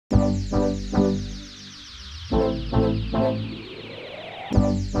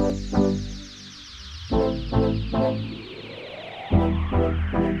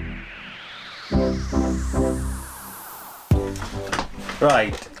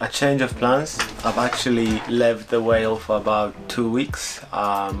Right, a change of plans. I've actually left the whale for about 2 weeks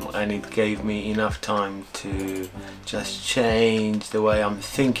and it gave me enough time to just change the way I'm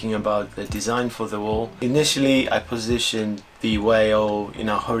thinking about the design for the wall. Initially I positioned the whale in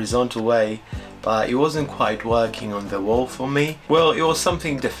a horizontal way, but it wasn't quite working on the wall for me. Well, it was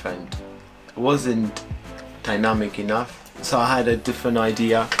something different. It wasn't dynamic enough. So I had a different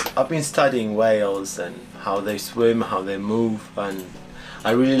idea. I've been studying whales and how they swim, how they move, and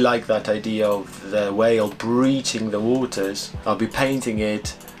I really like that idea of the whale breaching the waters. I'll be painting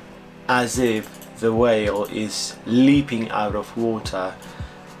it as if the whale is leaping out of water,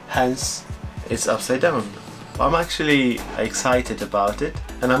 hence it's upside down. I'm actually excited about it,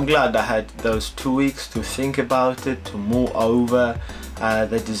 and I'm glad I had those 2 weeks to think about it, to mull over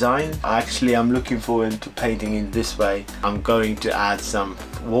the design. Actually, I'm looking forward to painting it this way. I'm going to add some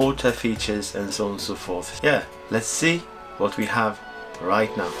water features and so on and so forth. Yeah, let's see what we have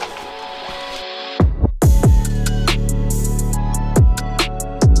right now.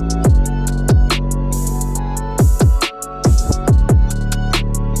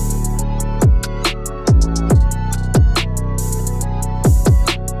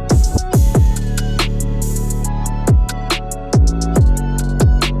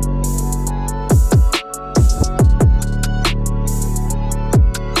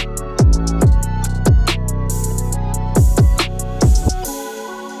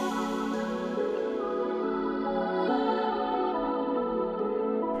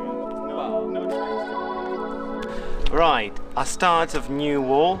 Right, a start of new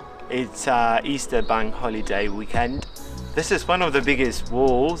wall. It's Easter bank holiday weekend. This is one of the biggest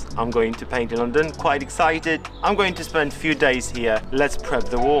walls I'm going to paint in London. Quite excited. I'm going to spend a few days here. Let's prep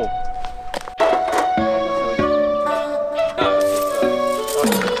the wall.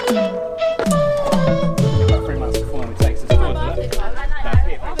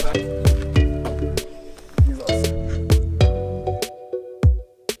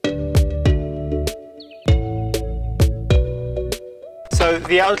 So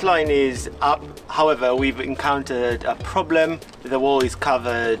the outline is up, however we've encountered a problem. The wall is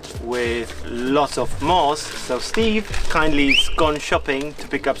covered with lots of moss, so Steve kindly has gone shopping to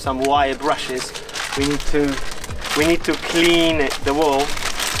pick up some wire brushes. We need to clean the wall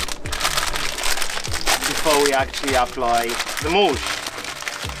before we actually apply the mulch.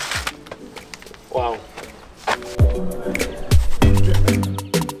 Wow.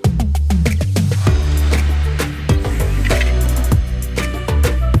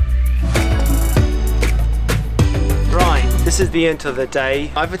 This is the end of the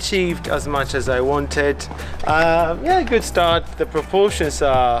day. I've achieved as much as I wanted. Yeah, good start. The proportions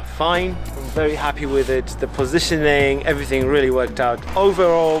are fine. I'm very happy with it. The positioning, everything really worked out.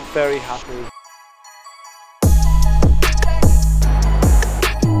 Overall, very happy.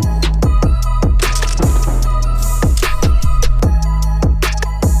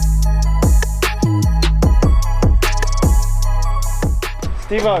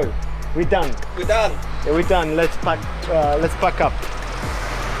 Steve-o, we're done. We're done. Yeah, we're done. Let's pack up.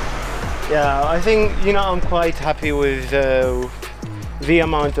 Yeah, I think, you know, I'm quite happy with the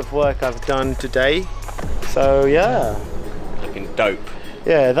amount of work I've done today. So yeah, Looking dope.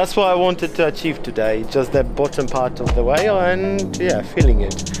 Yeah, that's what I wanted to achieve today. Just the bottom part of the whale, and yeah, feeling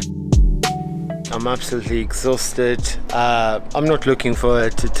it. I'm absolutely exhausted. I'm not looking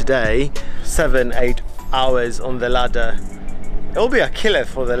forward to today. 7-8 hours on the ladder. It'll be a killer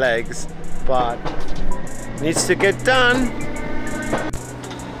for the legs, but needs to get done.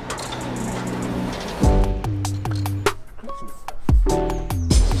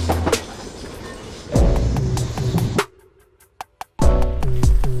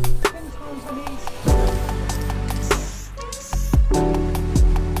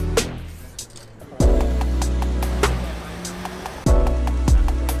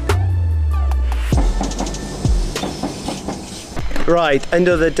 Right, end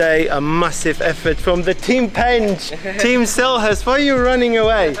of the day, a massive effort from the Team Penge, Team Selhurst. Why are you running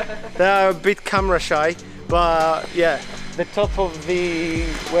away? They are a bit camera shy, but yeah, the top of the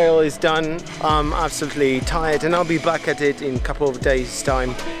whale is done. I'm absolutely tired and I'll be back at it in a couple of days'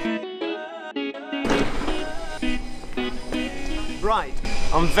 time. Right,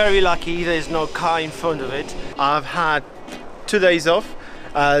 I'm very lucky there's no car in front of it. I've had 2 days off,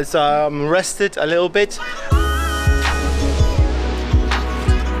 so I'm rested a little bit.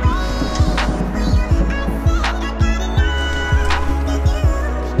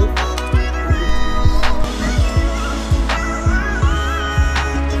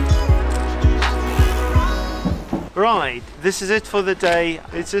 Right, this is it for the day.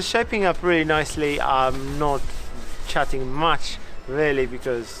 It's just shaping up really nicely. I'm not chatting much really,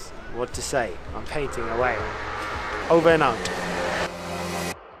 because what to say, I'm painting a whale. Over and out.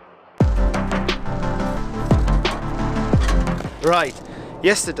 Right,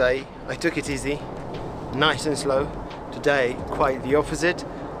 yesterday I took it easy, nice and slow. Today, quite the opposite.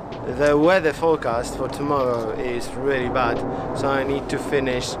 The weather forecast for tomorrow is really bad, so I need to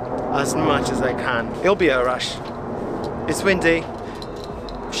finish as much as I can. It'll be a rush. It's windy,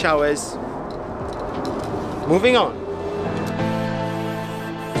 showers. Moving on.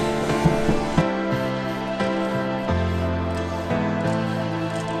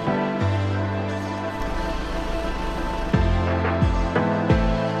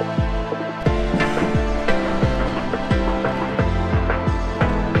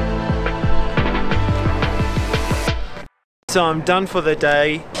 So I'm done for the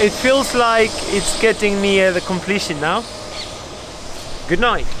day. It feels like it's getting near the completion now. Good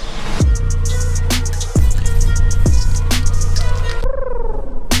night.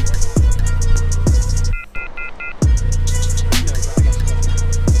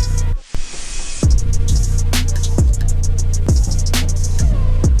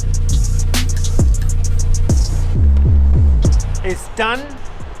 It's done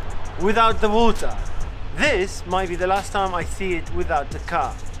without the water. This might be the last time I see it without the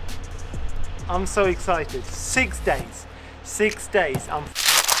car. I'm so excited. 6 days. 6 days. I'm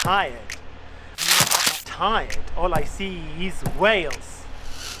tired. Tired. All I see is Wales.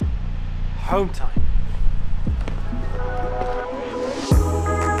 Home time.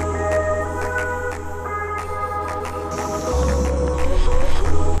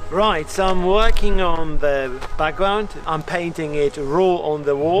 Right, so I'm working on the background. I'm painting it raw on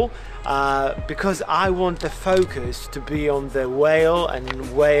the wall. Because I want the focus to be on the whale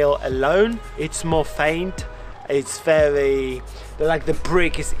and whale alone. It's more faint, it's very, like the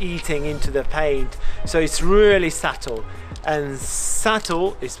brick is eating into the paint, so it's really subtle, and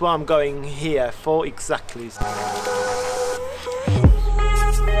subtle is what I'm going here for exactly.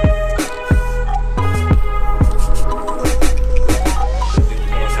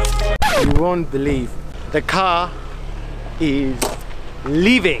 You won't believe, the car is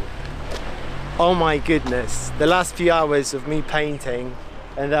leaving. Oh my goodness, the last few hours of me painting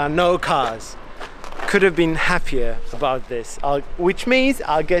and there are no cars. Could have been happier about this, which means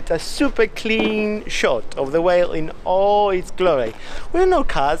I'll get a super clean shot of the whale in all its glory with no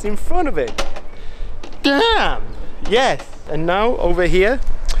cars in front of it. Damn! Yes, and now over here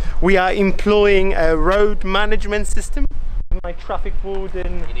we are employing a road management system. My traffic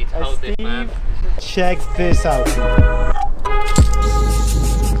warden, Steve, check this out.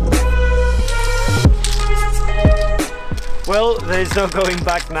 Well, there's no going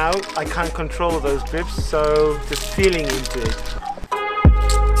back now. I can't control those grips, so just feeling into it.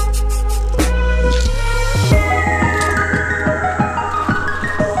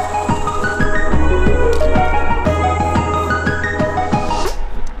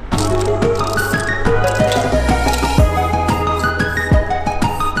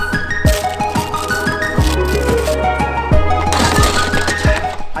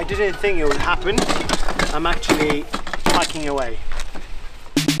 I didn't think it would happen. I'm actually packing away.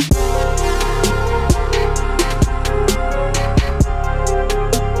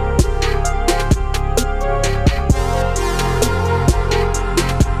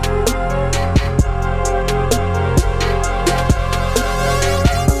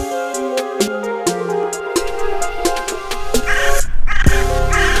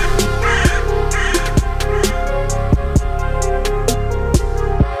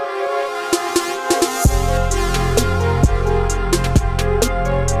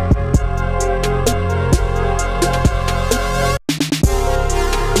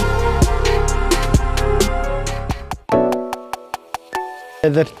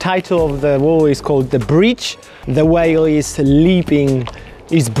 The title of the wall is called The Breach. The whale is leaping,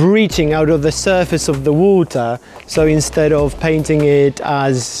 is breaching out of the surface of the water. So instead of painting it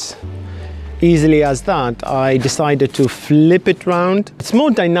as easily as that, I decided to flip it round. It's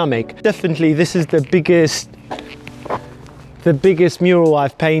more dynamic. Definitely this is the biggest mural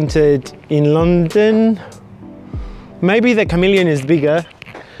I've painted in London. Maybe the chameleon is bigger.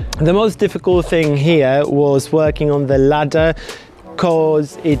 The most difficult thing here was working on the ladder,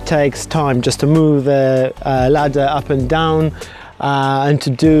 because it takes time just to move the ladder up and down and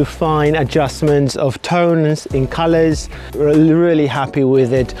to do fine adjustments of tones in colors. Really happy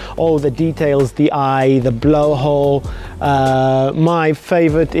with it. All the details, the eye, the blowhole. My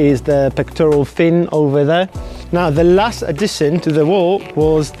favorite is the pectoral fin over there. Now the last addition to the wall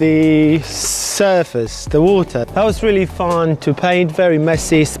was the surface, the water. That was really fun to paint, very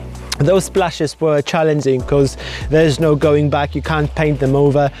messy. Those splashes were challenging because there's no going back, you can't paint them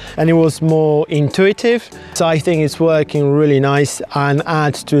over, and it was more intuitive. So I think it's working really nice and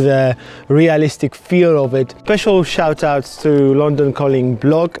adds to the realistic feel of it. Special shout outs to London Calling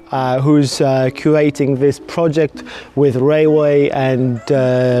blog, who's curating this project with Railway and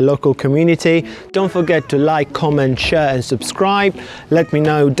local community. Don't forget to like, comment, share and subscribe. Let me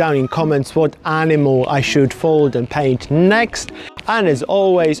know down in comments what animal I should fold and paint next. And as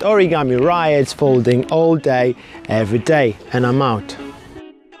always, Origami Riots, folding all day, every day, and I'm out.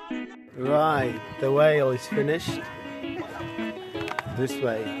 Right, the whale is finished. This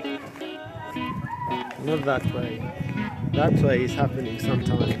way. Not that way. That way is happening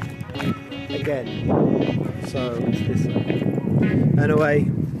sometime. Again. So it's this way. Anyway,